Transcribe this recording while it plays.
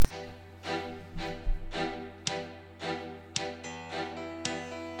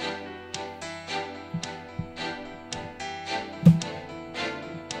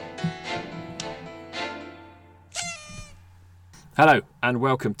Hello and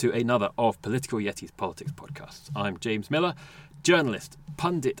welcome to another of Political Yeti's Politics Podcasts. I'm James Miller, journalist,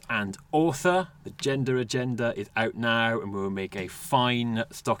 pundit and author. The gender agenda is out now and will make a fine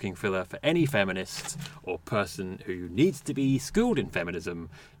stocking filler for any feminist or person who needs to be schooled in feminism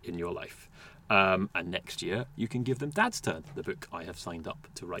in your life. And next year you can give them Dad's Turn, the book I have signed up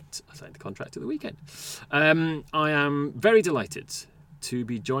to write. I signed the contract at the weekend. I am very delighted to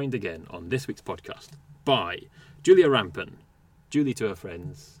be joined again on this week's podcast by Julia Rampin. Julie to her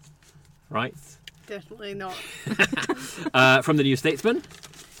friends, right? Definitely not. From the New Statesman.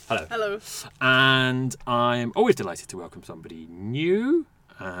 Hello. Hello. And I'm always delighted to welcome somebody new.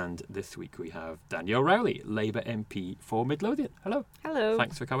 And this week we have Danielle Rowley, Labour MP for Midlothian. Hello. Hello.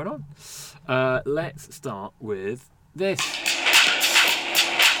 Thanks for coming on. Let's start with this. It's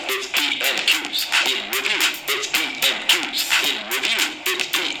PMQs in review. It's PMQs in review. It's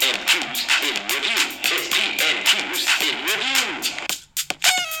PMQs in review. It's PMQs in review.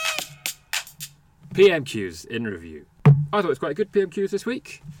 PMQs in review. I thought it was quite a good PMQs this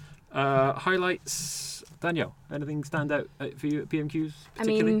week. Highlights, Danielle, anything stand out for you at PMQs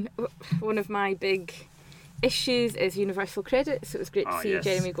particularly? I mean, one of my big issues is universal credit, so it was great to see yes.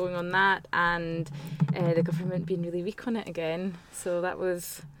 Jeremy going on that and the government being really weak on it again. So that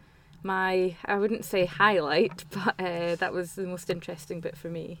was my, I wouldn't say highlight, but that was the most interesting bit for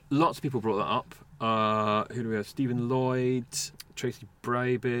me. Lots of people brought that up. Who do we have? Stephen Lloyd, Tracy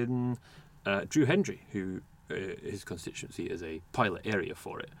Brabin, Drew Hendry, who his constituency is a pilot area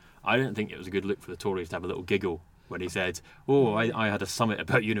for it. I don't think it was a good look for the Tories to have a little giggle when he said, I had a summit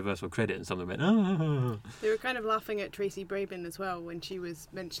about universal credit, and some of them went, oh. They were kind of laughing at Tracy Brabin as well when she was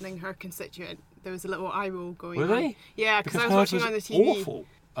mentioning her constituent. There was a little eye roll going on. Were they? Yeah, because I was hers watching on the TV. Awful.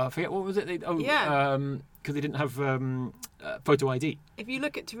 I forget, what was it? Yeah. Because they didn't have photo ID. If you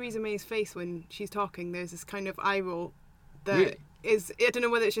look at Theresa May's face when she's talking, there's this kind of eye roll that Really? is, I don't know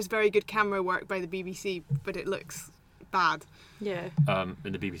whether it's just very good camera work by the BBC, but it looks bad. Yeah.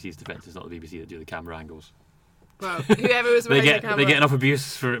 In the BBC's defence, it's not the BBC that do the camera angles. Well, whoever was They behind the camera. get enough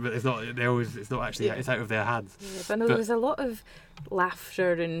abuse for it, but it's not. It's not actually. Yeah. It's out of their hands. Yeah, but no, there was a lot of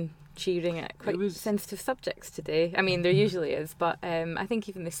laughter and cheering at quite sensitive subjects today. I mean, there usually is, but I think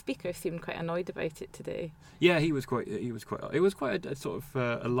even the speaker seemed quite annoyed about it today. Yeah, it was quite a sort of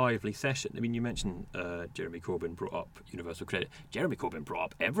a lively session. I mean, you mentioned Jeremy Corbyn brought up universal credit. Jeremy Corbyn brought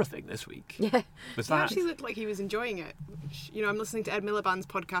up everything this week. Yeah. Was He that? actually looked like he was enjoying it. You know, I'm listening to Ed Miliband's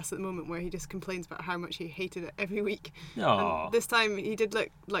podcast at the moment where he just complains about how much he hated it every week. Aw. And this time he did look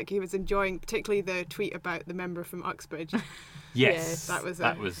like he was enjoying, particularly the tweet about the member from Uxbridge. Yes, Yeah, that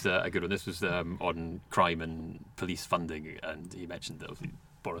was a good one. This was on crime and police funding, and he mentioned that obviously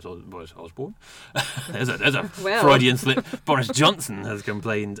Boris Osborne. there's a Well. Freudian slip. Boris Johnson has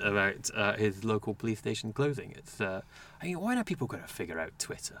complained about his local police station closing. It's I mean, why are people going to figure out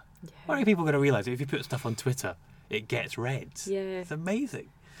Twitter? Why are people going to realise that if you put stuff on Twitter, it gets read? Yeah. It's amazing.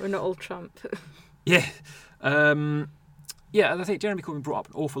 We're not all Trump. Yeah. Yeah, as I think Jeremy Corbyn brought up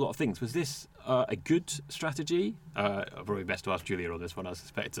an awful lot of things. Was this a good strategy? Probably best to ask Julia on this one, I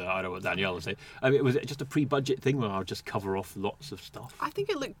suspect. I don't know what Danielle will say. I mean, was it just a pre-budget thing where I'll just cover off lots of stuff? I think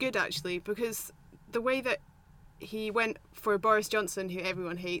it looked good actually, because the way that he went for Boris Johnson, who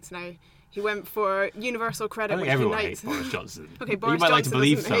everyone hates now, he went for universal I credit, think which everyone unites. hates Boris Johnson. Okay, You Boris might like to Johnson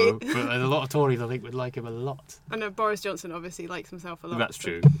believe doesn't so, hate- but there's a lot of Tories I think would like him a lot. I know Boris Johnson obviously likes himself a lot. That's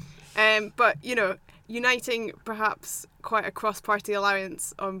so- true. But, you know, uniting perhaps quite a cross-party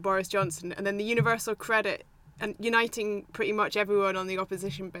alliance on Boris Johnson, and then the universal credit, and uniting pretty much everyone on the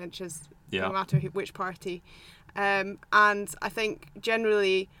opposition benches, Yeah. no matter which party. And I think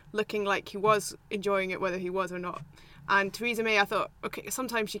generally looking like he was enjoying it, whether he was or not. And Theresa May, I thought, okay,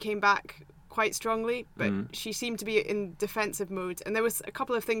 sometimes she came back quite strongly, but she seemed to be in defensive mode. And there was a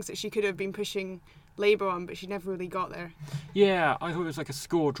couple of things that she could have been pushing Labour on, but she never really got there. Yeah, I thought it was like a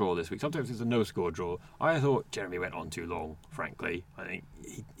score draw this week. Sometimes it's a no-score draw. I thought Jeremy went on too long, frankly. I think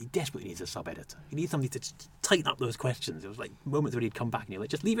he desperately needs a sub-editor. He needs somebody to just tighten up those questions. It was like moments where he'd come back and you're like,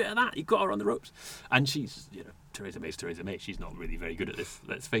 just leave it at that. You've got her on the ropes. And she's, you know, Theresa May's Theresa May. She's not really very good at this,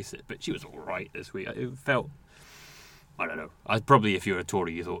 let's face it. But she was all right this week. It felt... I don't know. Probably if you're a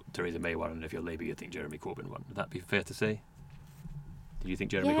Tory, you thought Theresa May won, and if you're Labour, you think Jeremy Corbyn won. Would that be fair to say? Did you think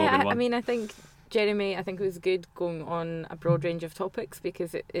Jeremy Corbyn won? I mean, I think Jeremy, I think it was good going on a broad range of topics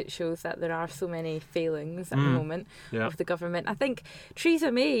because it shows that there are so many failings at the moment of the government. I think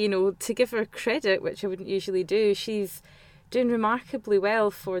Theresa May, you know, to give her credit, which I wouldn't usually do, she's doing remarkably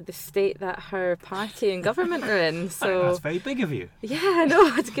well for the state that her party and government are in. So that's very big of you. yeah, I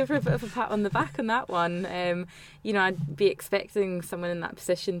know. I'd give her a bit of a pat on the back on that one. You know, I'd be expecting someone in that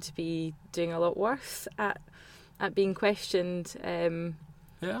position to be doing a lot worse at at being questioned.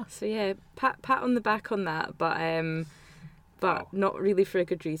 Yeah. So yeah, pat on the back on that, but Wow. not really for a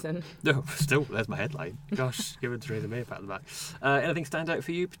good reason. No, still, there's my headline. Gosh, giving Theresa May a pat on the back. Anything stand out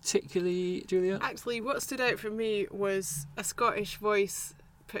for you particularly, Julia? Actually, what stood out for me was a Scottish voice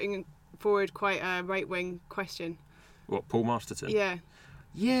putting forward quite a right-wing question. What, Paul Masterton? Yeah.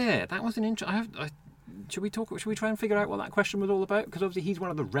 Yeah, that was an interesting... Should we try and figure out what that question was all about? Because obviously he's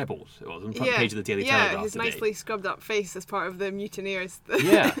one of the rebels. It was on the front page of the Daily Telegraph Yeah, his today. nicely scrubbed up face as part of the mutineers.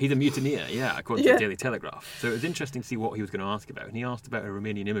 Yeah, he's a mutineer, according to Yeah. the Daily Telegraph. So it was interesting to see what he was going to ask about. And he asked about a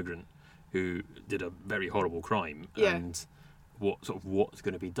Romanian immigrant who did a very horrible crime Yeah. and what's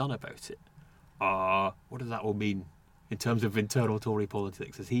going to be done about it. What does that all mean in terms of internal Tory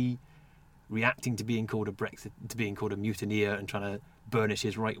politics? Is he reacting to being called a mutineer and trying to burnish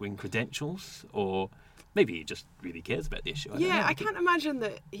his right-wing credentials? Or maybe he just really cares about the issue. I don't know. I can't imagine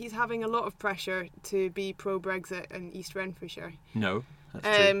that he's having a lot of pressure to be pro-Brexit in East Renfrewshire. No,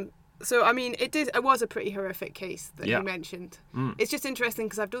 that's true. So, I mean, it was a pretty horrific case that Yeah. you mentioned. Mm. It's just interesting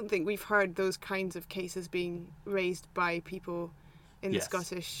because I don't think we've heard those kinds of cases being raised by people in Yes. the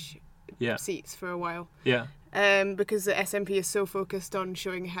Scottish Yeah, seats for a while. yeah. Because the SNP is so focused on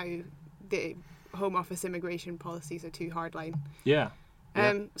showing how the Home Office immigration policies are too hardline. Yeah.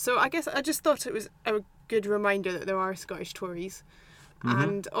 So I guess I just thought it was a good reminder that there are Scottish Tories. Mhm.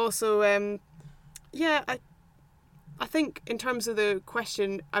 And also, I think in terms of the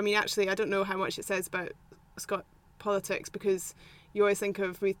question, I mean, actually, I don't know how much it says about Scot politics because you always think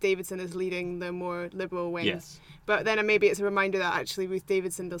of Ruth Davidson as leading the more liberal wing. Yes. But then maybe it's a reminder that actually Ruth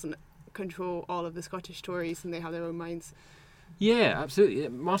Davidson doesn't control all of the Scottish Tories and they have their own minds. Yeah, absolutely.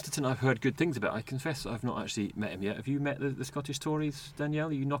 Masterton, I've heard good things about. I confess I've not actually met him yet. Have you met the Scottish Tories, Danielle?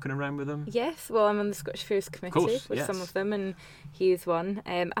 Are you knocking around with them? Yes, well, I'm on the Scottish Affairs Committee course, with yes. some of them, and he is one.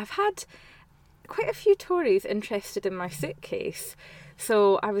 I've had quite a few Tories interested in my suitcase.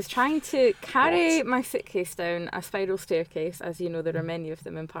 So I was trying to carry What? my suitcase down a spiral staircase, as you know, there are many of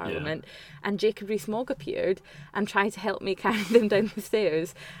them in Parliament, and Jacob Rees-Mogg appeared and tried to help me carry them down the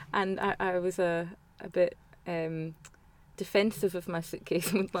stairs. And I was a bit defensive of my suitcase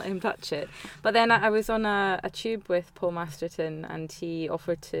and wouldn't let him touch it. But then I was on a tube with Paul Masterton and he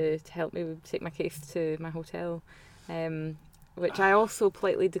offered to help me take my case to my hotel, which I also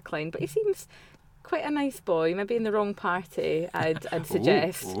politely declined. But he seems quite a nice boy, maybe in the wrong party, I'd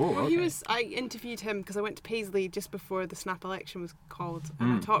suggest. Ooh, Well, okay. I interviewed him because I went to Paisley just before the snap election was called,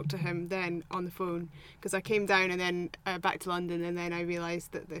 and I talked to him then on the phone because I came down and then back to London, and then I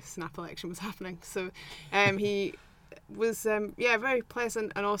realised that the snap election was happening. So he was very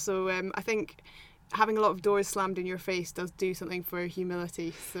pleasant, and also I think having a lot of doors slammed in your face does do something for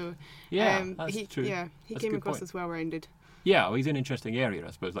humility. So That's he true. he That's a came good across point. as well-rounded. Yeah, well, he's in an interesting area, I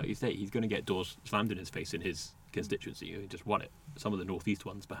suppose. Like you say, he's going to get doors slammed in his face in his constituency. He just won it. Some of the northeast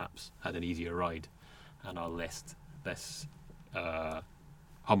ones, perhaps, had an easier ride and are less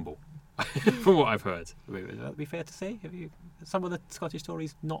humble, from what I've heard. Would that be fair to say? Some of the Scottish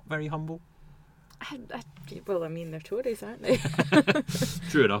Tories not very humble? Well, I mean, they're Tories, aren't they?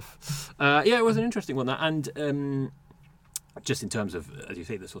 True enough. It was an interesting one. That and just in terms of, as you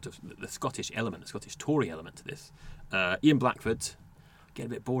say, the sort of the Scottish element, the Scottish Tory element to this. Ian Blackford, get a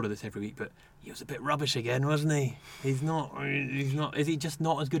bit bored of this every week, but he was a bit rubbish again, wasn't he? He's not. Is he just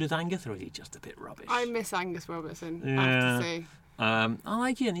not as good as Angus, or is he just a bit rubbish? I miss Angus Robertson, I Yeah. have to say. I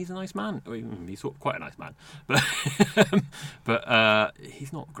like Ian. He's a nice man. I mean, he's quite a nice man, but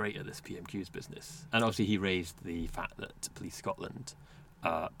he's not great at this PMQ's business. And obviously, he raised the fact that Police Scotland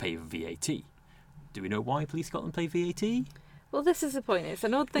pay VAT. Do we know why Police Scotland pay VAT? Well, this is the point. It's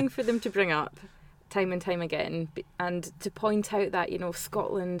an odd thing for them to bring up time and time again, and to point out that, you know,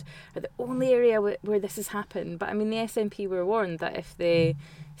 Scotland are the only area where this has happened. But I mean, the SNP were warned that if they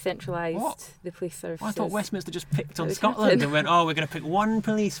centralised What? the police services... I thought Westminster just picked on would Scotland happen. and went, "Oh, we're going to pick one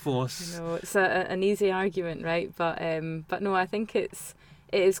police force." You know, it's an easy argument, right? But no, I think it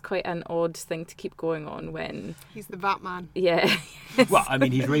is quite an odd thing to keep going on when... He's the VAT man. Yeah. Well, I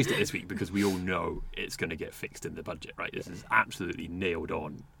mean, he's raised it this week because we all know it's going to get fixed in the budget, right? This is absolutely nailed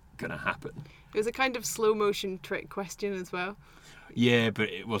on, going to happen. It was a kind of slow motion trick question as well. Yeah, but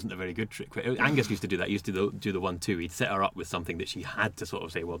it wasn't a very good trick. Angus used to do that. He used to do the 1-2. He'd set her up with something that she had to sort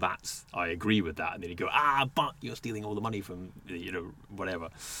of say, well, I agree with that. And then he'd go, but you're stealing all the money from, whatever.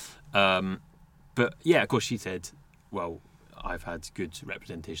 But yeah, of course, she said, well, I've had good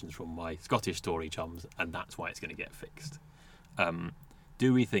representations from my Scottish Tory chums, and that's why it's going to get fixed.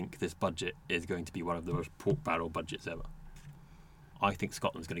 Do we think this budget is going to be one of the most pork barrel budgets ever? I think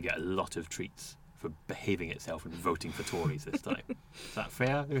Scotland's going to get a lot of treats for behaving itself and voting for Tories this time. Is that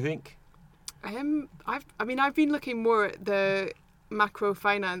fair, do you think? I've been looking more at the macro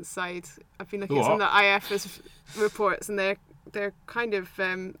finance side. I've been looking at some of the IFS reports, and they're kind of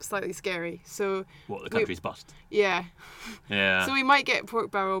slightly scary. So what, the country's bust? Yeah. Yeah. So we might get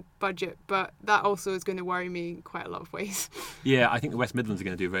pork barrel budget, but that also is going to worry me in quite a lot of ways. Yeah, I think the West Midlands are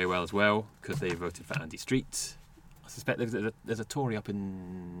going to do very well as well because they voted for Andy Street. I suspect there's a Tory up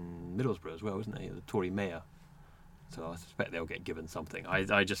in Middlesbrough as well, isn't there? The Tory mayor. So I suspect they'll get given something.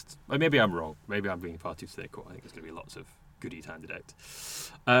 Maybe I'm wrong. Maybe I'm being far too cynical. I think there's going to be lots of goodies handed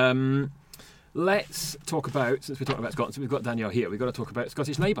out. Let's talk about, since we're talking about Scotland, so we've got Danielle here, we've got to talk about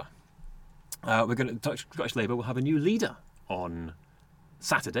Scottish Labour. We're going to touch Scottish Labour. We'll have a new leader on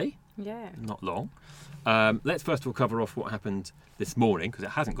Saturday. Yeah. Not long. Let's first of all cover off what happened this morning, because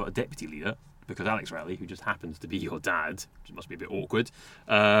it hasn't got a deputy leader, because Alex Rowley, who just happens to be your dad, which must be a bit awkward,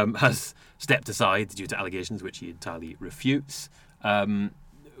 has stepped aside due to allegations which he entirely refutes.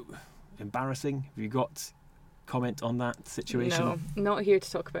 Embarrassing. Have you got comment on that situation? No, not here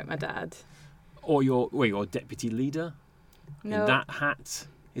to talk about my dad. Or your deputy leader? No. In that hat?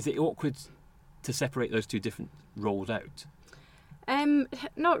 Is it awkward to separate those two different roles out?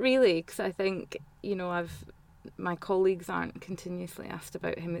 Not really, because I think, my colleagues aren't continuously asked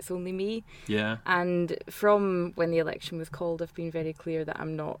about him, it's only me. Yeah. And from when the election was called, I've been very clear that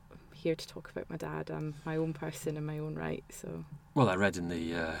I'm not here to talk about my dad. I'm my own person in my own right, so... Well, I read in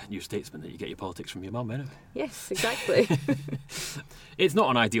the New Statesman that you get your politics from your mum, anyway. Yes, exactly. It's not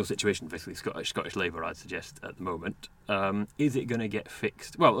an ideal situation, basically, Scottish Labour, I'd suggest, at the moment. Is it going to get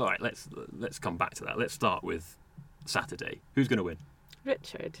fixed? Well, all right, let's come back to that. Let's start with Saturday. Who's going to win?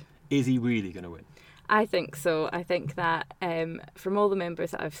 Richard. Is he really going to win? I think so. I think that from all the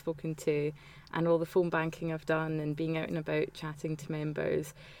members that I've spoken to and all the phone banking I've done and being out and about chatting to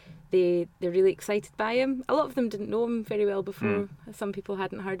members, they're really excited by him. A lot of them didn't know him very well before. Some people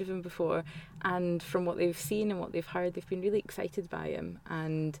hadn't heard of him before. And from what they've seen and what they've heard, they've been really excited by him.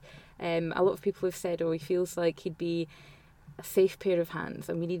 And a lot of people have said, he feels like he'd be a safe pair of hands.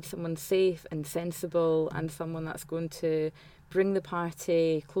 And we need someone safe and sensible and someone that's going to bring the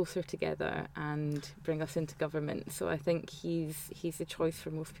party closer together and bring us into government. So I think he's a choice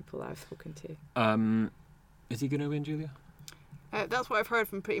for most people I've spoken to. Is he going to win, Julia? That's what I've heard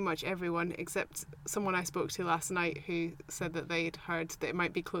from pretty much everyone, except someone I spoke to last night who said that they'd heard that it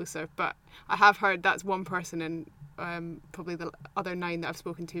might be closer. But I have heard that's one person, and probably the other 9 that I've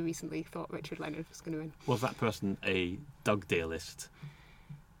spoken to recently thought Richard Leonard was going to win. Was that person a Dugdaleist?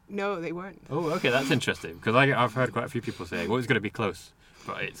 No, they weren't. Oh, okay, that's interesting, because I've heard quite a few people saying, it's going to be close.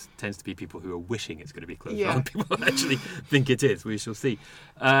 But it tends to be people who are wishing it's going to be close, rather than people who actually think it is. We shall see.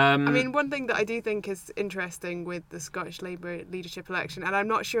 One thing that I do think is interesting with the Scottish Labour leadership election, and I'm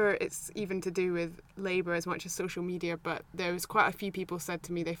not sure it's even to do with Labour as much as social media, but there was quite a few people said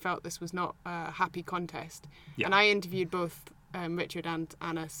to me they felt this was not a happy contest. Yeah. And I interviewed both Richard and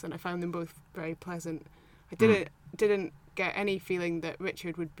Anas, and I found them both very pleasant. I didn't get any feeling that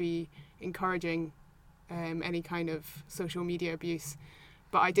Richard would be encouraging any kind of social media abuse.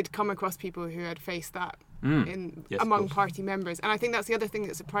 But I did come across people who had faced that among party members. And I think that's the other thing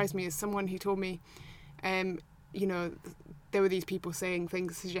that surprised me, is someone who told me, there were these people saying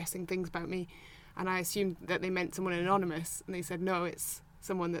things, suggesting things about me. And I assumed that they meant someone anonymous. And they said, no, it's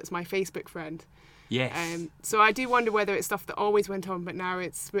someone that's my Facebook friend. Yes. So I do wonder whether it's stuff that always went on, but now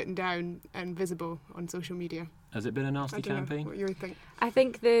it's written down and visible on social media. Has it been a nasty campaign? What you think? I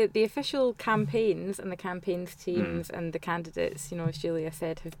think the official campaigns and the campaigns teams and the candidates, as Julia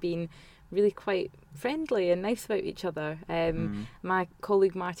said, have been really quite friendly and nice about each other. My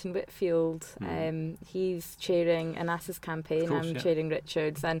colleague Martin Whitfield, he's chairing Anas's campaign. I'm chairing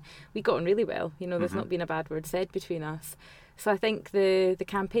Richard's, and we got on really well. There's not been a bad word said between us. So I think the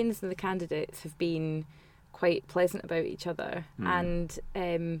campaigns and the candidates have been quite pleasant about each other. And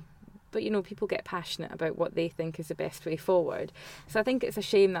but people get passionate about what they think is the best way forward. So I think it's a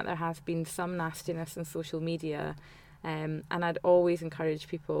shame that there has been some nastiness on social media, and I'd always encourage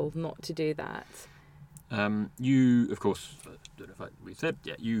people not to do that. You, of course, I don't know if we said,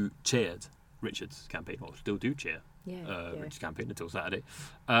 you chaired Richard's campaign, or still do chair Richard's campaign until Saturday.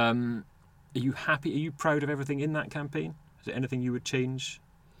 Are you happy? Are you proud of everything in that campaign? Is there anything you would change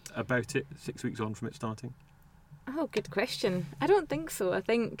about it 6 weeks on from it starting? Oh, good question. I don't think so. I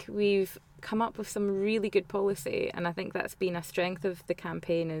think we've come up with some really good policy, and I think that's been a strength of the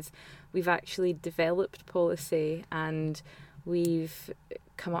campaign, is we've actually developed policy and we've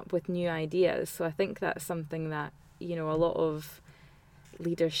come up with new ideas. So I think that's something that, a lot of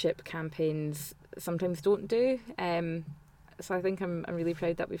leadership campaigns sometimes don't do. So I think I'm really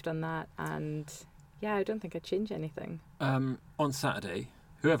proud that we've done that, and I don't think I'd change anything. On Saturday,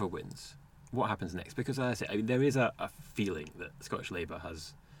 whoever wins, what happens next? Because as I say, I mean, there is a feeling that Scottish Labour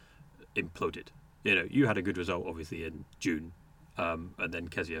has imploded. You know, you had a good result, obviously, in June, and then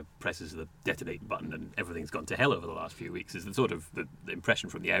Kezia presses the detonate button and everything's gone to hell over the last few weeks, is the sort of the impression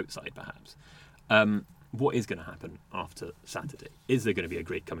from the outside, perhaps. What is going to happen after Saturday? Is there going to be a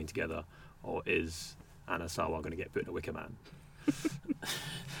great coming together, or is Anna Sarwar going to get put in a wicker man?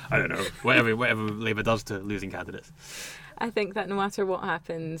 I don't know. Whatever Labour does to losing candidates. I think that no matter what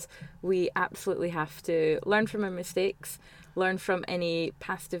happens, we absolutely have to learn from our mistakes, learn from any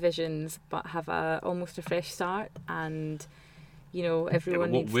past divisions, but have almost a fresh start. And you know,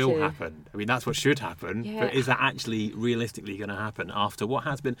 everyone what needs will to... happen? I mean, that's what should happen. Yeah. But is that actually realistically going to happen after what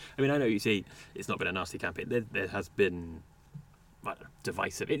has been? I mean, I know you say it's not been a nasty campaign. There has been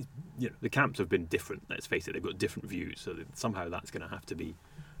divisive. It's, you know, the camps have been different. Let's face it, they've got different views. So that somehow that's going to have to be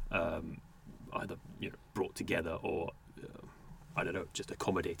either brought together or I don't know, just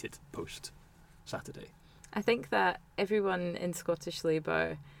accommodated post Saturday. I think that everyone in Scottish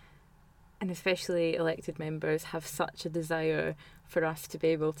Labour, and especially elected members, have such a desire for us to be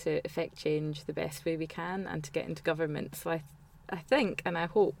able to effect change the best way we can and to get into government. So I think and I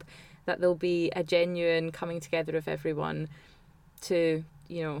hope that there'll be a genuine coming together of everyone to,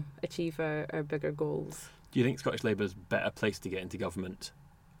 you know, achieve our bigger goals. Do you think Scottish Labour's better placed to get into government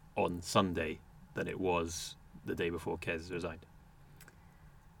on Sunday than it was the day before Kez resigned?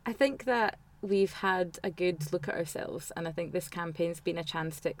 I think that we've had a good look at ourselves, and I think this campaign's been a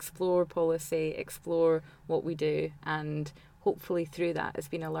chance to explore policy, explore what we do, and hopefully through that it's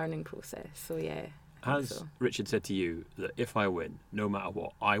been a learning process. So yeah. Has Richard said to you that if I win, no matter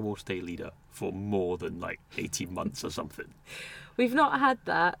what, I will stay leader for more than 18 months or something? We've not had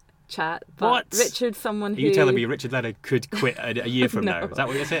that chat, but what? Richard's someone who... Are you telling me Richard Leonard could quit a year from No. now? Is that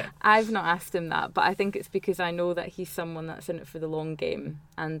what you're saying? I've not asked him that, but I think it's because I know that he's someone that's in it for the long game,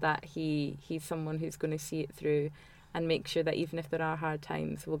 and that he's someone who's going to see it through and make sure that even if there are hard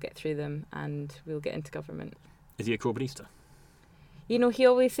times, we'll get through them and we'll get into government. Is he a Corbynista? You know, he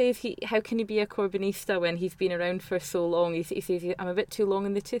always says, how can he be a Corbynista when he's been around for so long? He says, I'm a bit too long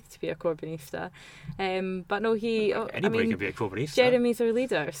in the tooth to be a Corbynista. But no, Anybody can be a Corbynista. Jeremy's our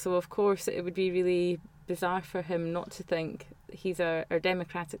leader, so of course it would be really bizarre for him not to think he's our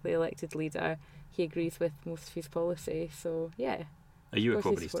democratically elected leader. He agrees with most of his policy, so yeah. Are you a of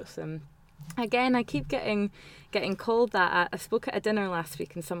course Corbynista? he supports him. Again, I keep getting called that. I spoke at a dinner last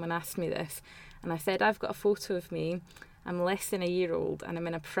week and someone asked me this, and I said, I've got a photo of me. I'm less than a year old and I'm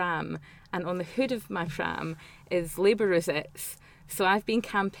in a pram, and on the hood of my pram is Labour rosettes. So I've been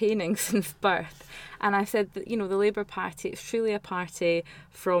campaigning since birth, and I said that, you know, the Labour Party, it's truly a party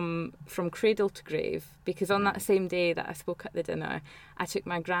from cradle to grave, because on that same day that I spoke at the dinner, I took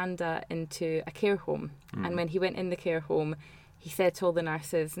my granda into a care home, and when he went in the care home, he said to all the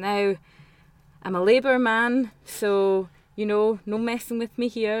nurses, now I'm a Labour man, so, you know, no messing with me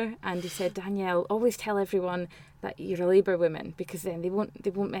here. And he said, Danielle, always tell everyone that you're a Labour woman, because then they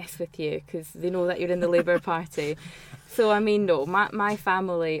won't mess with you because they know that you're in the Labour Party. So I mean, no, my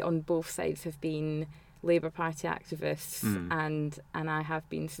family on both sides have been Labour Party activists, and I have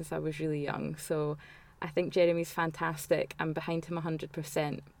been since I was really young. So I think Jeremy's fantastic. I'm behind him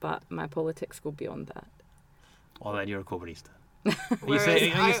 100%, but my politics go beyond that. Well, then you're a Corbynista.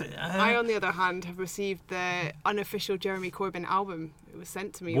 I, on the other hand, have received the unofficial Jeremy Corbyn album. It was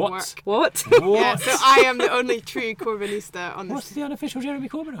sent to me at work. What? Yeah, so I am the only true Corbynista on this. What's the unofficial Jeremy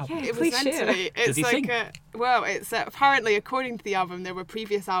Corbyn album? Yeah, It was sent to me. It's Does he like sing? it's apparently, according to the album, there were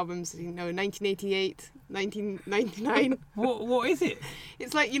previous albums, 1988, 1999. What is it?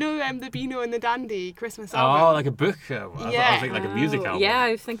 It's like, the Beano and the Dandy Christmas album. Oh, like a book. I was thinking like a music album. Yeah,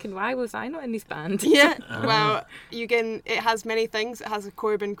 I was thinking, why was I not in his band? Yeah, well, it has many things. It has a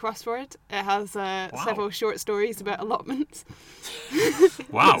Corbyn crossword. It has several short stories about allotments.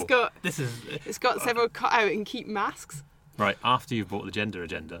 Wow. It's got several cut out and keep masks. Right, after you've bought the Gender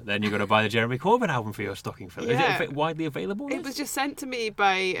Agenda, then you're going to buy the Jeremy Corbyn album for your stocking filler. Yeah. Is it widely available? It was just sent to me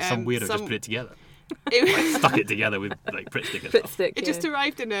by some weirdo just put it together. It Stuck it together with Pritt stick and stuff. It just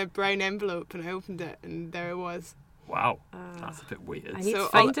arrived in a brown envelope and I opened it and there it was. Wow, that's a bit weird. I need to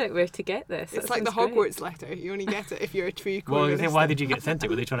find out where to get this. It's That like the sounds Hogwarts great. letter. You only get it if you're a true Well, Corbynista. why did you get sent it?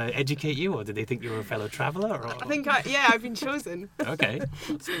 Were they trying to educate you, or did they think you were a fellow traveller? Or... I think I've been chosen. Okay,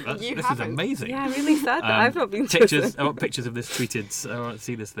 this is haven't. amazing. Yeah, I'm really sad that I've not been pictures. chosen. I want pictures of this tweeted. I want to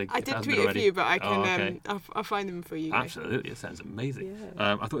see this thing. I if it did hasn't tweet been a already. few, but I can okay. I'll find them for you guys. Absolutely, it sounds amazing.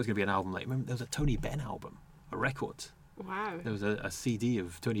 Yeah. I thought it was going to be an album like, remember there was a Tony Benn album, a record Wow. There was a CD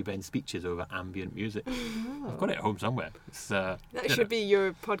of Tony Benn's speeches over ambient music. I've got it at home somewhere. It's, That should be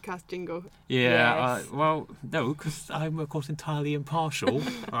your podcast jingle. yeah, Yes. well, no, because I'm, of course, entirely impartial. All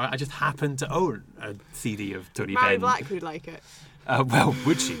right, I just happen to own a CD of Tony Mary Benn. Black would like it. Well,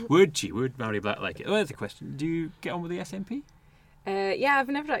 would she? Would Mary Black like it? Well, there's a question. Do you get on with the SNP? Yeah, I've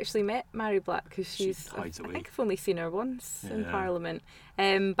never actually met Mary Black because She she's. hides I away. think I've only seen her once in Yeah. Parliament.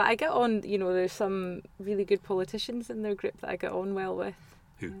 But I get on. There's some really good politicians in their group that I get on well with.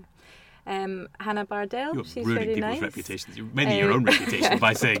 Who? Hannah Bardell. You're She's ruining very people's nice. reputations. You're mending your own reputation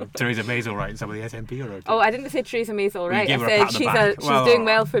by saying Theresa May's all right and some of the SNP are okay. Oh, I didn't say Theresa May's all Well, you right. gave her a I pat said on the back. she's Well, doing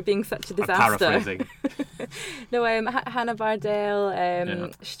well for being such a I'm disaster. paraphrasing. No, Hannah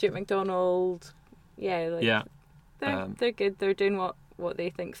Bardell, Stuart MacDonald. Yeah, Yeah. they're good. They're doing what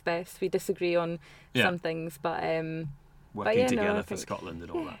they think's best. We disagree on Yeah. some things, but Working yeah, no, together I for think- Scotland and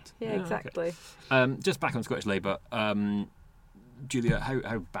all that. yeah, okay. exactly. Just back on Scottish Labour. Julia,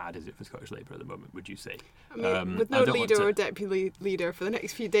 how bad is it for Scottish Labour at the moment, would you say? I mean, with I no don't want leader to- or deputy leader for the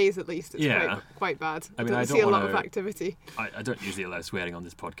next few days at least, it's Yeah. quite bad. I mean, don't I see a don't lot of wanna- activity. I don't usually allow swearing on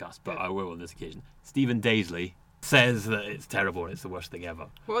this podcast, but Yeah. I will on this occasion. Stephen Daisley says that it's terrible and it's the worst thing ever.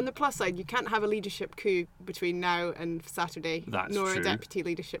 Well, on the plus side, you can't have a leadership coup between now and Saturday, That's nor true. a deputy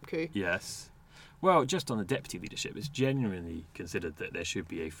leadership coup. Yes. Well, just on the deputy leadership, it's genuinely considered that there should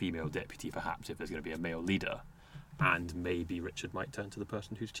be a female deputy, perhaps, if there's going to be a male leader. And maybe Richard might turn to the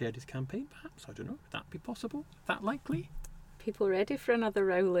person who's chaired his campaign, perhaps. I don't know. Would that be possible? That likely? People ready for another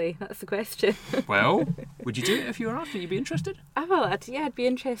Rowley? That's the question. Well, would you do it if you were asked? Would you be interested? I'd be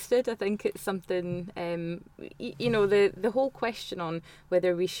interested. I think it's something. The whole question on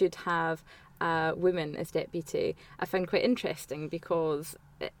whether we should have women as deputy, I find quite interesting because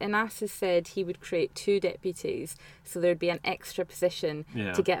Anas has said he would create 2 deputies, so there'd be an extra position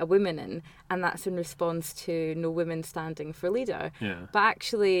Yeah. to get a woman in, and that's in response to no women standing for leader. Yeah. But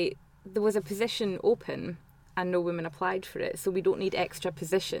actually, there was a position open and no women applied for it. So we don't need extra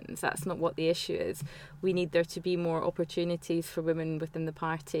positions. That's not what the issue is. We need there to be more opportunities for women within the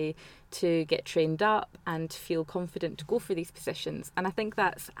party to get trained up and feel confident to go for these positions. And I think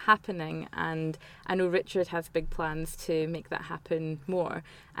that's happening. And I know Richard has big plans to make that happen more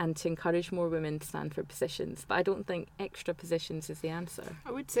and to encourage more women to stand for positions. But I don't think extra positions is the answer.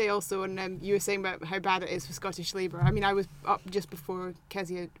 I would say also, and you were saying about how bad it is for Scottish Labour. I mean, I was up just before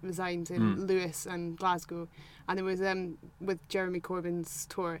Kezia resigned in Lewis and Glasgow, and it was with Jeremy Corbyn's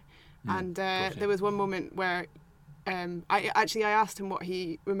tour, and there was one moment where I asked him what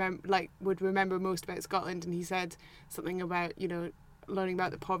he would remember most about Scotland, and he said something about learning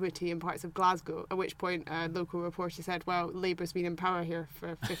about the poverty in parts of Glasgow, at which point a local reporter said, well, Labour's been in power here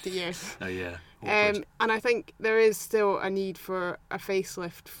for 50 years. Oh, yeah. And I think there is still a need for a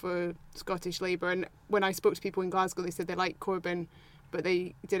facelift for Scottish Labour. And when I spoke to people in Glasgow, they said they liked Corbyn, but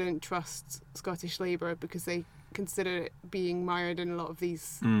they didn't trust Scottish Labour because they consider it being mired in a lot of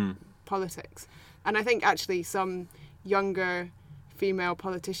these politics. And I think actually some younger female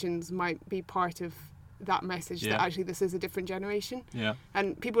politicians might be part of that message that actually this is a different generation. Yeah.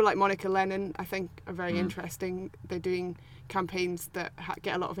 And people like Monica Lennon, I think, are very interesting. They're doing campaigns that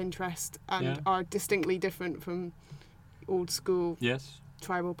get a lot of interest and are distinctly different from old school Yes.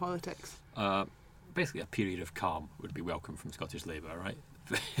 tribal politics. Basically, a period of calm would be welcome from Scottish Labour, right?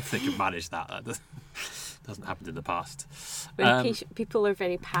 If they could manage that. That doesn't happen in the past. When people are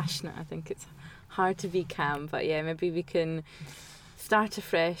very passionate, I think it's hard to be calm. But yeah, maybe we can start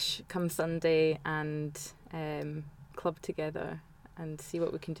afresh come Sunday and club together and see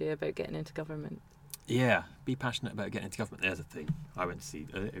what we can do about getting into government. Yeah, be passionate about getting into government. There's a thing. I went to see.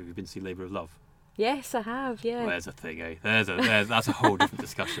 Have you been to see Labour of Love? Yes, I have. Yeah. Well, there's a thing, eh? That's a whole different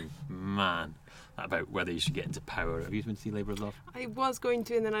discussion, man. About whether you should get into power. Have you been to see Labour of Love? I was going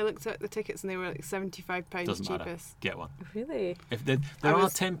to, and then I looked at the tickets, and they were like £75 Doesn't matter. cheapest. Get one. Really? If there are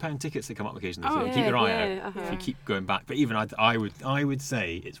 £10 tickets that come up occasionally, so Oh, keep your eye yeah, out. uh-huh. If you keep going back, but even I would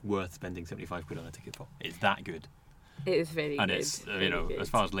say it's worth spending £75 on a ticket for. It's that good, It is very and good. it's very good. as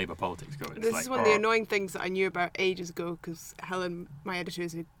far as Labour politics go, it's This like, is one of the annoying things that I knew about ages ago, because Helen, my editor,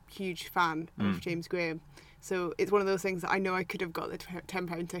 is a huge fan of James Graham. So it's one of those things that I know I could have got the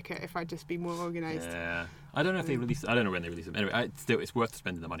 £10 ticket if I'd just been more organised. Yeah, I don't know if they release. I don't know when they release them. Anyway, it's worth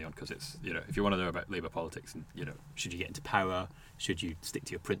spending the money on because it's if you want to know about Labour politics and should you get into power, should you stick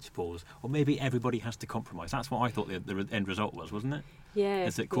to your principles, or maybe everybody has to compromise. That's what I thought the end result was, wasn't it? Yeah.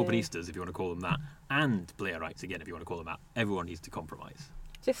 It's that Corbynistas, if you want to call them that, and Blairites again, if you want to call them that. Everyone needs to compromise.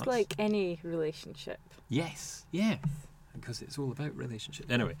 Just like any relationship. Yes, yeah. Because it's all about relationships.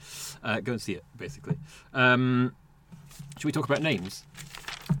 Anyway, go and see it, basically. Should we talk about names?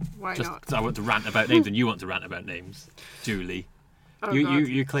 Why Just not? 'cause I want to rant about names and you want to rant about names. Julie. Oh,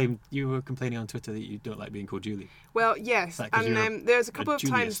 you God. claimed you were complaining on Twitter that you don't like being called Julie. Well, yes, Is that 'cause you're and there's a couple of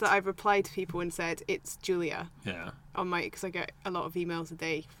Juliist? times that I've replied to people and said it's Julia Yeah. on my, because I get a lot of emails a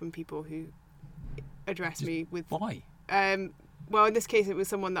day from people who address me with. Why? Well, in this case, it was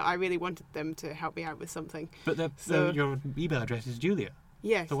someone that I really wanted them to help me out with something. But So- your email address is Julia.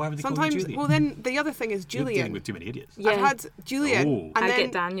 Yes. So why would they call you Sometimes, Julie? well, then the other thing is You're dealing Julian. with too many idiots. Yeah. I've had Julian, Oh. and I then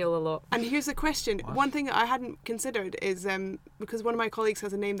get Daniel a lot. and here's the question. What? One thing that I hadn't considered is because one of my colleagues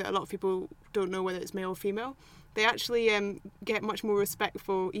has a name that a lot of people don't know whether it's male or female. They actually get much more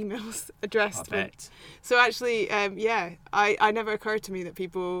respectful emails I addressed. bet. So actually, I never occurred to me that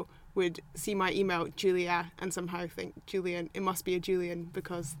people would see my email Julia and somehow think Julian. It must be a Julian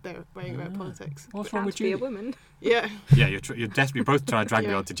because they're writing about politics. What's wrong Can't with be a Julie? woman. Yeah. Yeah, you're desperately both trying to drag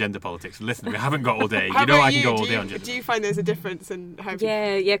me Yeah. on to gender politics. Listen, we haven't got all day. How You know about I can go all do day you, on gender. Do you find there's a difference in how? people-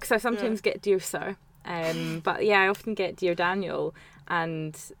 Yeah, because I sometimes get Dear Sir. But yeah, I often get Dear Daniel,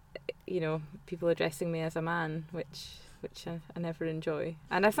 and people addressing me as a man, which I never enjoy.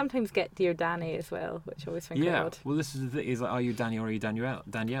 And I sometimes get Dear Danny as well, which I always think Yeah. odd. Well, this is the thing. Is like, are you Danny or are you Danielle?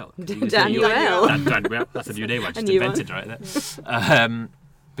 Danielle. 'Cause you Danielle. say you're- Danielle. Danielle. That's a new name I just new invented right there.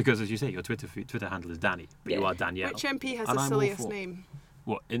 Because as you say, your Twitter handle is Danny, but you Yeah. are Danielle. Which MP has And the I'm all silliest for- name?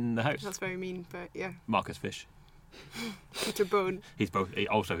 What in the house? That's very mean, but yeah. Marcus Fish. Peter Bone. He's both.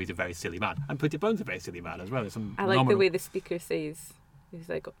 He's a very silly man, and Peter Bone's a very silly man as well. There's some I like nominal- the way the speaker says. He's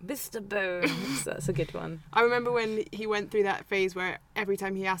like, Mr. Bones. That's a good one. I remember when he went through that phase where every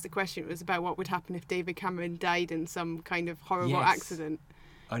time he asked a question, it was about what would happen if David Cameron died in some kind of horrible Yes. accident.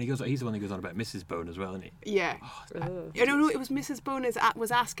 And he's the one who goes on about Mrs. Bone as well, isn't he? Yeah. Oh. I don't know. It was Mrs. Bone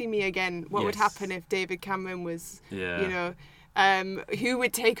was asking me again what would Yes. happen if David Cameron was, Yeah. who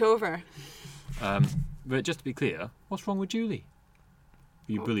would take over. But just to be clear, what's wrong with Julie?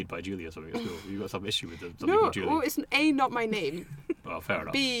 Were you bullied by Julie or something at school? You got some issue with something No, called Julie? well, it's A, not my name. Well, fair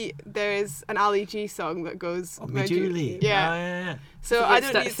enough. B, there is an Ali G song that goes. Oh, "My me Julie. Yeah. Yeah. So So I let's don't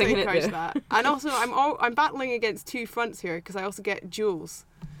start need to singing it encourage there. that. And also, I'm battling against two fronts here because I also get Jules,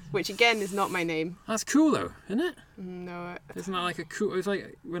 which again is not my name. That's cool though, isn't it? No, Isn't that like a cool? It's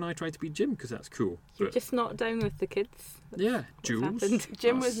like when I tried to be Jim because that's cool. You're But, just not down with the kids. yeah, Jules. happened?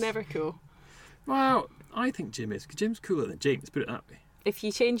 Jim was That's- never cool. Well, I think Jim is. 'Cause Jim's cooler than James. Put it that way. If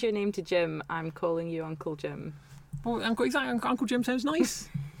you change your name to Jim, I'm calling you Uncle Jim. Well, Uncle Jim sounds nice.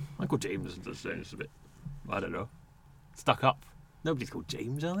 Uncle James sounds a bit. I don't know. Stuck up. Nobody's called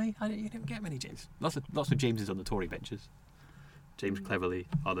James, are they? You don't get many James. Lots of Jameses on the Tory benches. James Cleverly.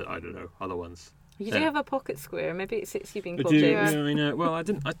 I don't know. Other ones. You Yeah. do have a pocket square. Maybe it suits you being I called do, James. yeah, I know. Well, I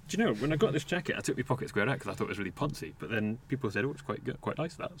didn't. Do you know when I got this jacket, I took my pocket square out because I thought it was really poncy. But then people said, "Oh, it's quite good, quite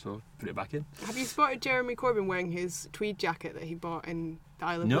nice that," so I put it back in. Have you spotted Jeremy Corbyn wearing his tweed jacket that he bought in the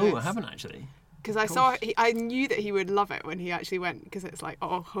Isle of No, Wight? I haven't actually. Because I saw, I knew that he would love it when he actually went, because it's like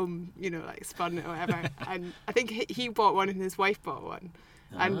all home, like spun or whatever. And I think he bought one and his wife bought one.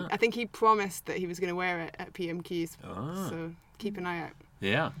 And Ah. I think he promised that he was going to wear it at PMQs. Ah. So keep an eye out.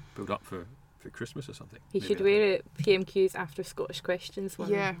 Yeah, build up for Christmas or something. He Maybe should that- wear it PMQs after Scottish questions one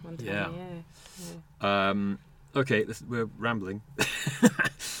Yeah. time. Yeah. Okay, we're rambling,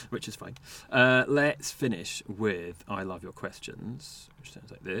 which is fine. Let's finish with I Love Your Questions, which sounds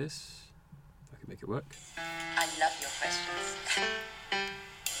like this. If I can make it work. I love your questions.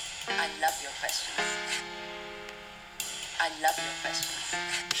 I love your questions. I love your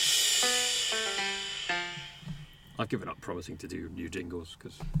questions. I've given up promising to do new jingles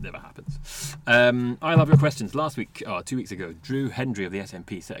because it never happens. I Love Your Questions. Last week, 2 weeks ago, Drew Hendry of the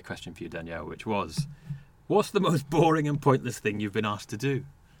SNP set a question for you, Danielle, which was, what's the most boring and pointless thing you've been asked to do?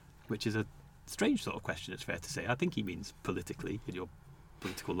 Which is a strange sort of question, it's fair to say. I think he means politically, in your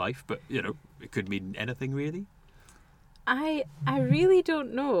political life, but, it could mean anything really. I really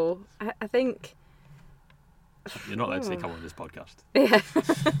don't know. I think... You're not allowed to say come on this podcast.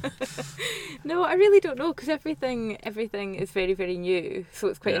 No, I really don't know because everything is very, very new, so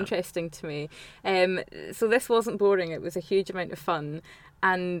it's quite Yeah. interesting to me. So this wasn't boring; it was a huge amount of fun,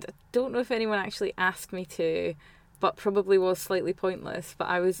 and I don't know if anyone actually asked me to, but probably was slightly pointless. But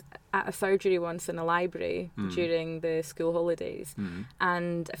I was at a surgery once in a library during the school holidays,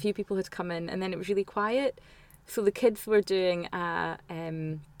 and a few people had come in, and then it was really quiet. So the kids were doing a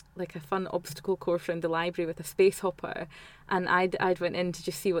fun obstacle course around the library with a space hopper, and I'd went in to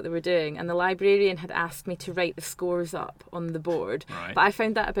just see what they were doing, and the librarian had asked me to write the scores up on the board, Right. but I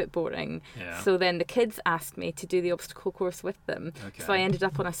found that a bit boring. Yeah. So then the kids asked me to do the obstacle course with them. Okay. So I ended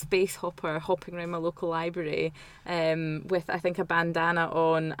up on a space hopper hopping around my local library with I think a bandana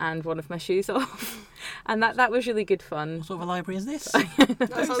on and one of my shoes off. And that was really good fun. What sort of a library is this?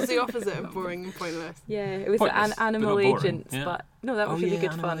 That sounds the opposite of boring and pointless. Yeah, it was Pointless, animal but not boring, agents, yeah. but no, that was really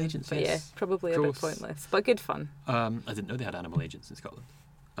good Animal fun. Agents, but yes. yeah, probably Of a bit course. pointless, but good fun. I didn't know they had animal agents in Scotland.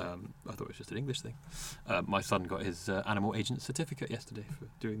 I thought it was just an English thing. My son got his animal agent certificate yesterday for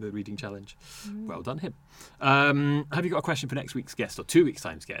doing the reading challenge. Well done him. Have you got a question for next week's guest or 2 weeks'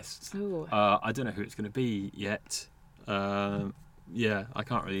 time's guest? Oh. I don't know who it's going to be yet. Yeah, I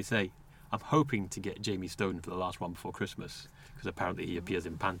can't really say. I'm hoping to get Jamie Stone for the last one before Christmas because apparently he appears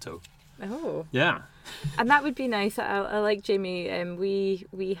in Panto. Oh. Yeah. And that would be nice. I like Jamie.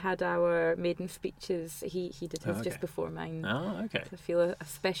 We had our maiden speeches. He did his just before mine. Oh, okay. I feel a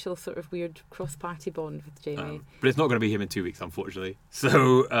special sort of weird cross-party bond with Jamie. But it's not going to be him in 2 weeks, unfortunately.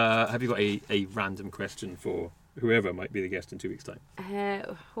 So have you got a random question for whoever might be the guest in 2 weeks' time?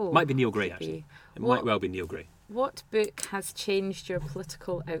 Might be Neil Gray, actually. It might well be Neil Gray. What book has changed your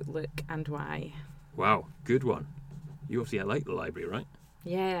political outlook and why? Wow, good one. You obviously like the library, right?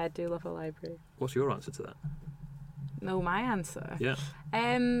 Yeah, I do love a library. What's your answer to that? No, my answer? Yeah.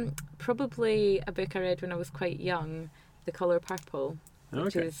 Probably a book I read when I was quite young, The Colour Purple,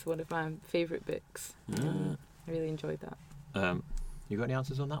 which Okay. is one of my favourite books. I really enjoyed that. You got any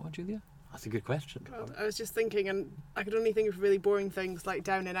answers on that one, Julia? That's a good question. God, I was just thinking, and I could only think of really boring things like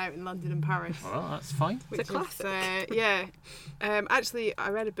Down and Out in London and Paris. Well, that's fine. Which It's a classic. yeah. Actually, I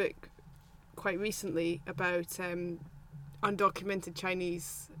read a book quite recently about undocumented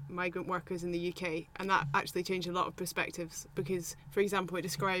Chinese migrant workers in the UK, and that actually changed a lot of perspectives because, for example, it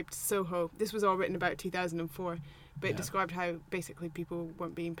described Soho. This was all written about 2004, but it described how basically people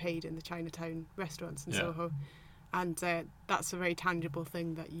weren't being paid in the Chinatown restaurants in Soho, and that's a very tangible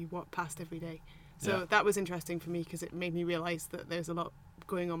thing that you walk past every day. So that was interesting for me because it made me realise that there's a lot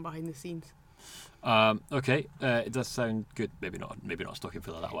going on behind the scenes. Okay, it does sound good. Maybe not a stocking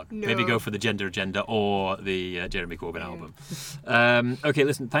filler, that one. No. Maybe go for the Gender Agenda or the Jeremy Corbyn album. Okay,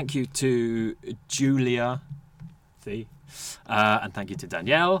 listen, thank you to Julia, and thank you to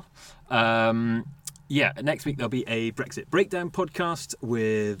Danielle. Next week there'll be a Brexit Breakdown podcast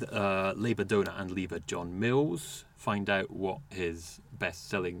with Labour donor and leaver John Mills. Find out what his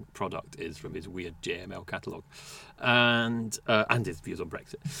best-selling product is from his weird JML catalogue, and his views on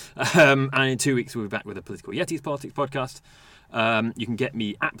Brexit. And in 2 weeks we'll be back with a Political Yeti's Politics podcast. You can get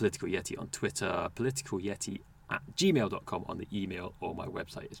me at Political Yeti on Twitter, politicalyeti@gmail.com on the email, or my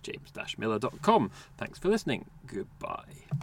website is james-miller.com. Thanks for listening. Goodbye.